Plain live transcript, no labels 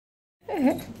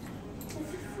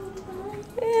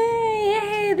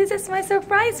Yay! This is my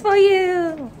surprise for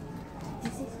you.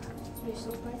 This is your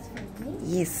surprise for me?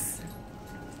 Yes.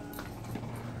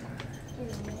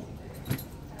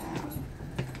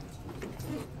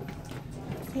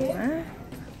 Here?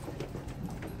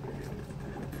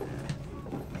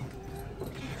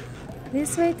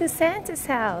 This way to Santa's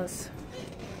house.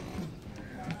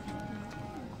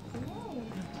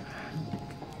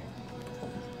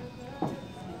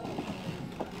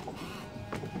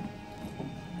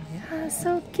 Yeah,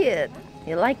 so cute.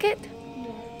 You like it?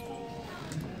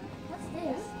 What's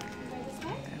this?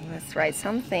 Let's write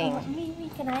something.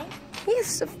 Can I?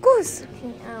 Yes, of course.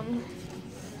 Okay, I'm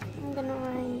gonna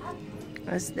write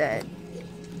What's that?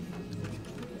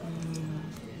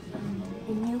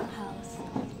 a new house.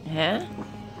 Huh?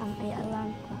 A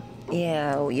alarm clock.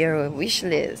 Yeah, your wish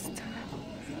list.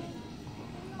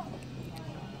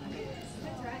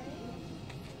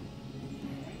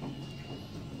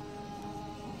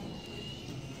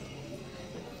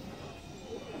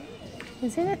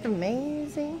 Isn't it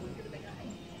amazing?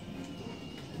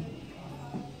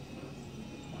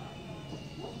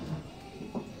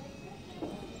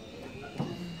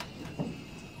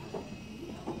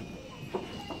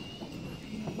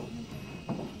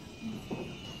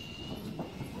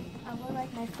 I will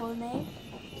write my full name.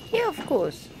 Yeah, of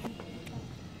course.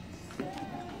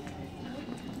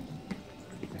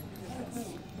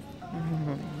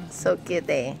 So cute,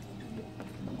 eh?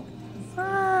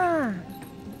 Ah.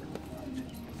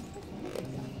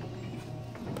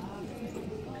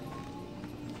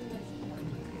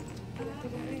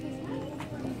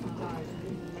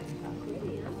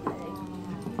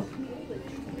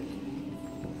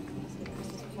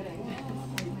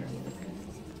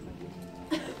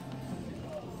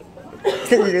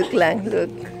 Look lang, look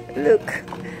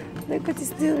what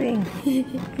he's doing.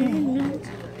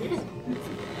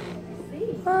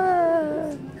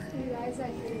 Ah,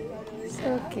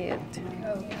 so cute.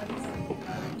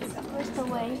 Where's the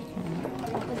way?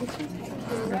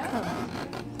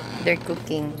 They're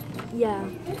cooking. Yeah.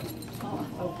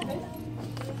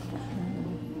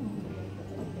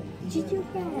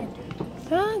 Gingerbread.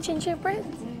 Ah, gingerbread.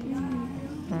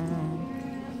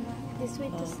 This way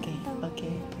to Okay, Santa.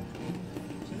 okay.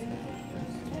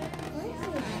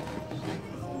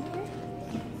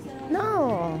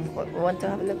 No, want to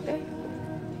have a look there?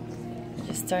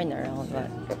 Just turn around, what?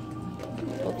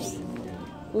 Oops.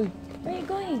 Uy, where are you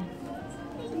going?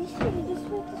 This way to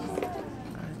Santa.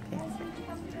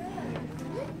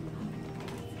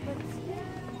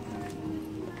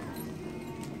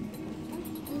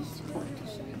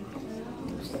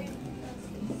 Okay.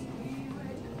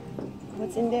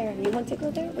 What's in there? You want to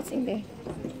go there? What's in there?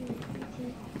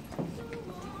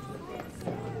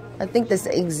 I think that's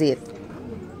the exit.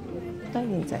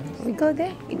 We go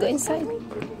there. We go inside.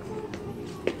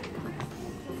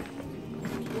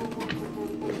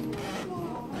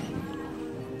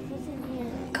 What's in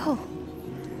here? Go.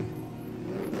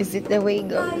 Is it the way it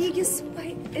goes? You just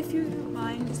wait if you don't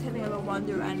mind just having a little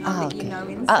wander around. I'll let you know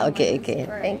when Ah, someone okay, is okay.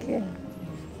 free. Thank you.